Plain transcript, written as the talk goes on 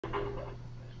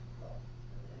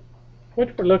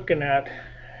What we're looking at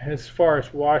as far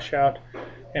as washout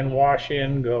and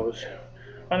wash-in goes,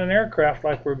 on an aircraft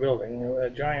like we're building, a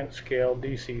giant scale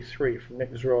DC-3 from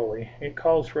Ziroli, it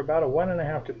calls for about a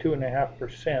 1.5 to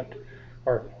 2.5%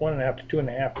 or 1.5 to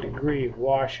 2.5 degree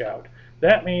washout.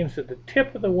 That means that the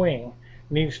tip of the wing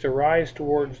needs to rise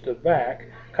towards the back,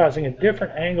 causing a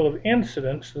different angle of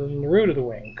incidence than the root of the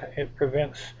wing. It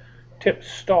prevents tip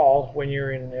stall when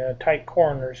you're in tight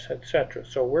corners, etc.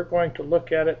 So we're going to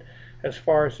look at it as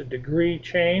far as the degree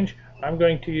change. I'm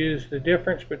going to use the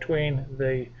difference between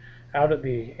the out at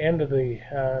the end of the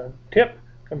tip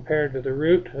compared to the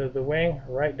root of the wing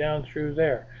right down through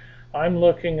there. I'm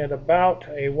looking at about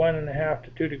a 1.5 to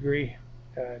 2 degree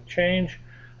change.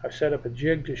 I've set up a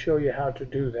jig to show you how to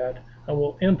do that, and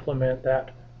we'll implement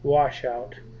that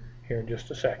washout here in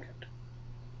just a second.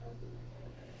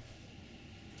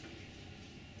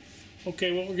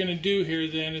 Okay, what we're going to do here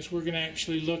then is we're going to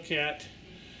actually look at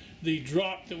the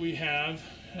drop that we have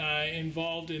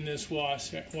involved in this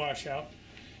washout.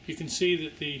 You can see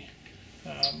that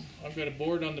I've got a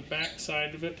board on the back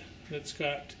side of it that's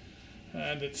got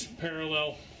that's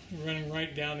parallel, running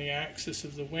right down the axis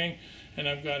of the wing, and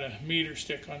I've got a meter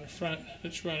stick on the front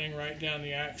that's running right down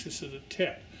the axis of the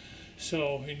tip.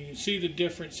 So, and you can see the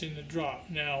difference in the drop.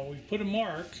 Now we put a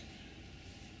mark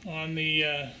on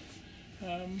the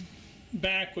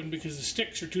back one because the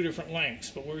sticks are two different lengths,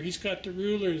 but where he's got the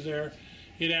ruler there,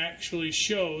 it actually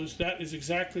shows that is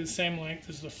exactly the same length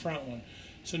as the front one.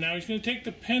 So now he's going to take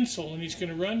the pencil and he's going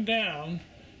to run down,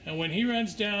 and when he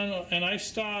runs down and I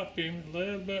stop him, a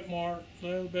little bit more,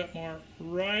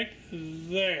 right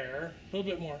there, a little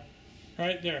bit more,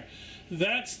 right there.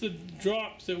 That's the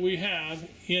drop that we have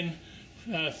in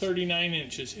 39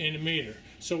 inches in a meter.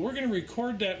 So we're going to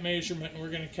record that measurement and we're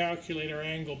going to calculate our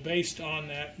angle based on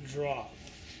that drop.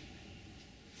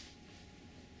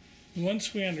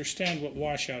 Once we understand what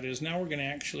washout is, now we're going to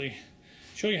actually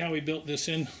show you how we built this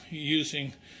in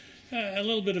using a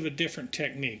little bit of a different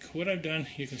technique. What I've done,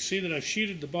 you can see that I've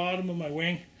sheeted the bottom of my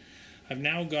wing. I've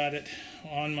now got it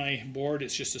on my board.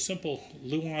 It's just a simple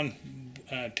Luan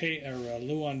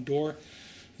Luan door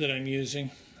that I'm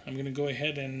using. I'm going to go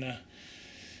ahead and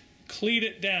cleat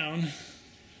it down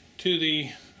to the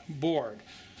board.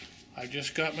 I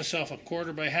just got myself a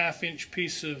 1/4 by 1/2 inch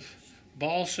piece of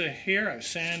balsa here. I've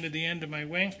sanded the end of my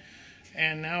wing,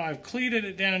 and now I've cleated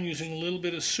it down using a little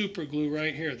bit of super glue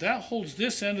right here. That holds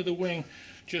this end of the wing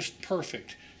just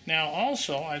perfect. Now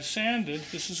also I've sanded,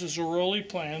 this is a Ziroli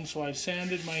plan, so I've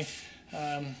sanded my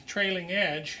trailing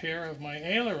edge here of my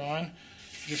aileron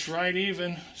just right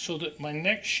even, so that my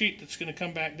next sheet that's going to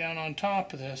come back down on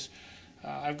top of this,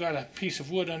 I've got a piece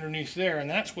of wood underneath there, and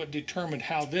that's what determined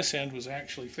how this end was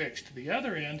actually fixed. The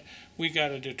other end we got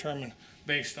to determine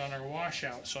based on our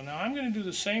washout. So now I'm going to do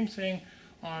the same thing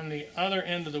on the other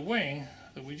end of the wing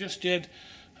that we just did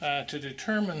to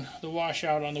determine the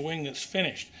washout on the wing that's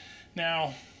finished.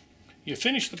 Now you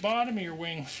finish the bottom of your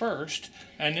wing first,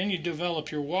 and then you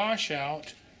develop your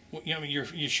washout. You know,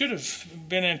 you should have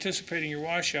been anticipating your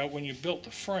washout when you built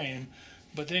the frame,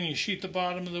 but then you sheet the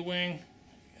bottom of the wing,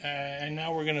 and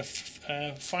now we're going to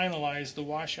finalize the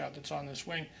washout that's on this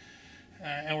wing,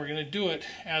 and we're going to do it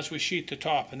as we sheet the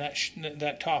top, and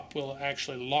that top will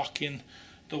actually lock in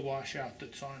the washout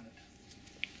that's on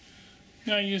it.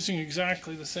 Now, using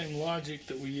exactly the same logic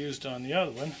that we used on the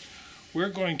other one, we're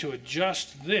going to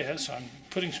adjust this. I'm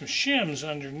putting some shims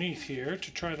underneath here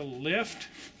to try to lift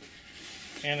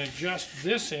and adjust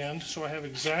this end so I have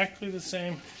exactly the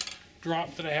same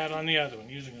drop that I had on the other one,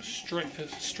 using a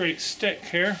straight stick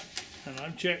here, and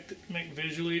I've checked it to make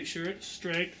visually sure it's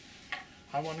straight.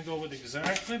 I want to go with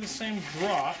exactly the same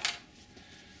drop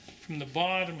from the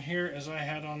bottom here as I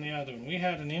had on the other one. We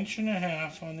had 1.5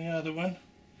 inches on the other one.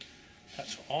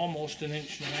 That's almost 1.5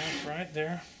 inches right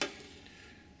there.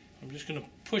 I'm just going to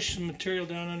push some material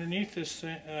down underneath this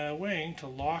wing to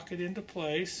lock it into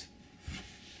place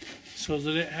so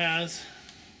that it has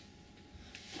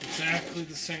exactly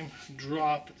the same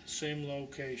drop at the same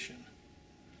location.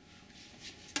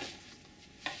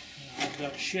 Now, I've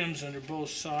got shims under both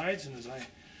sides, and as I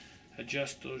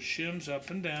adjust those shims up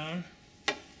and down,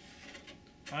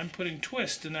 I'm putting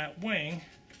twist in that wing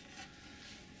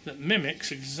that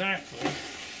mimics exactly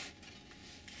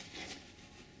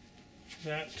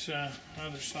that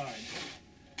other side.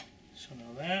 So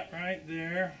now that right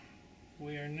there,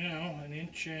 we are now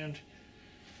 1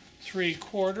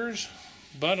 3/4 inches,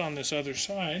 but on this other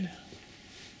side,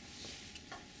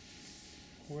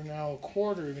 we're now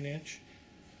 1/4 inch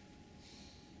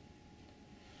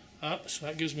up, so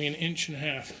that gives me 1.5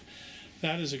 inches.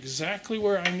 That is exactly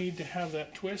where I need to have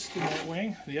that twist in that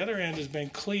wing. The other end has been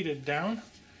cleated down.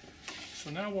 So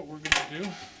now what we're going to do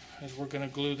is we're going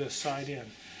to glue this side in,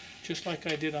 just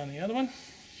like I did on the other one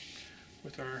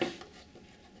with our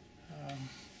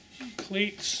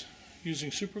cleats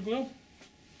using super glue.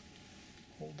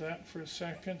 Hold that for a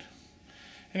second.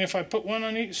 And if I put one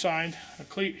on each side, a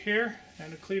cleat here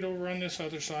and a cleat over on this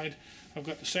other side, I've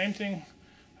got the same thing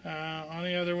on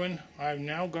the other one. I've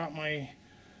now got my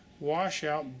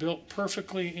washout built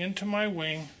perfectly into my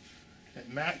wing.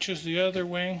 It matches the other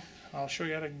wing. I'll show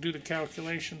you how to do the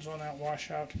calculations on that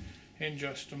washout in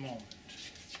just a moment.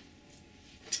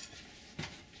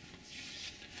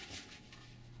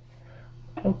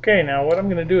 Okay, now what I'm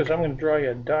going to do is I'm going to draw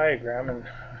you a diagram, and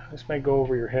this may go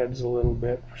over your heads a little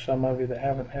bit for some of you that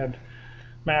haven't had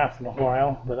math in a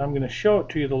while, but I'm going to show it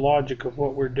to you the logic of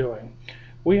what we're doing.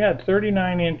 We had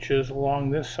 39 inches along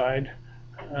this side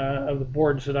of the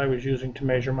boards that I was using to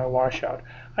measure my washout.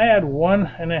 I had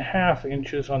 1.5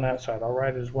 inches on that side. I'll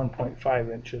write it as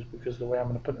 1.5 inches because of the way I'm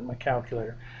going to put it in my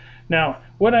calculator. Now,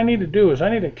 what I need to do is I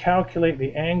need to calculate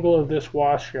the angle of this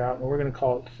washout, and we're going to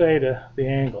call it theta, the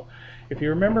angle. If you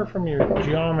remember from your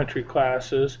geometry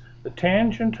classes, the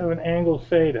tangent of an angle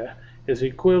theta is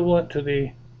equivalent to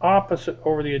the opposite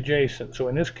over the adjacent. So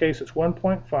in this case, it's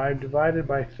 1.5 divided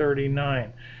by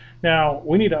 39. Now,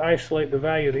 we need to isolate the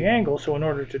value of the angle, so in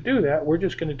order to do that, we're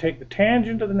just going to take the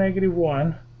tangent of the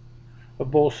 -1 of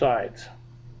both sides,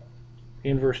 the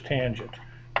inverse tangent.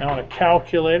 Now, on a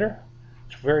calculator,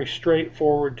 it's very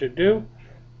straightforward to do.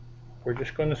 We're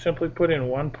just going to simply put in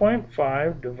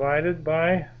 1.5 divided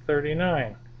by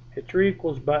 39. Hit your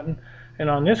equals button, and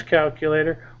on this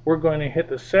calculator, we're going to hit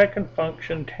the second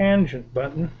function tangent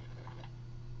button,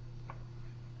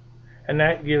 and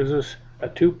that gives us a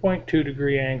 2.2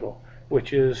 degree angle,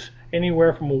 which is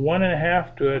anywhere from a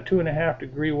 1.5 to a 2.5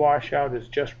 degree washout is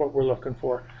just what we're looking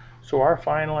for. So our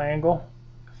final angle,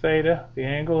 theta, the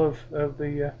angle of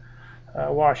the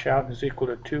washout, is equal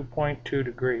to 2.2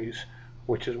 degrees,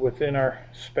 which is within our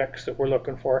specs that we're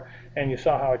looking for. And you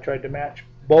saw how I tried to match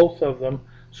both of them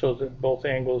so that both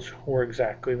angles were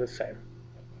exactly the same.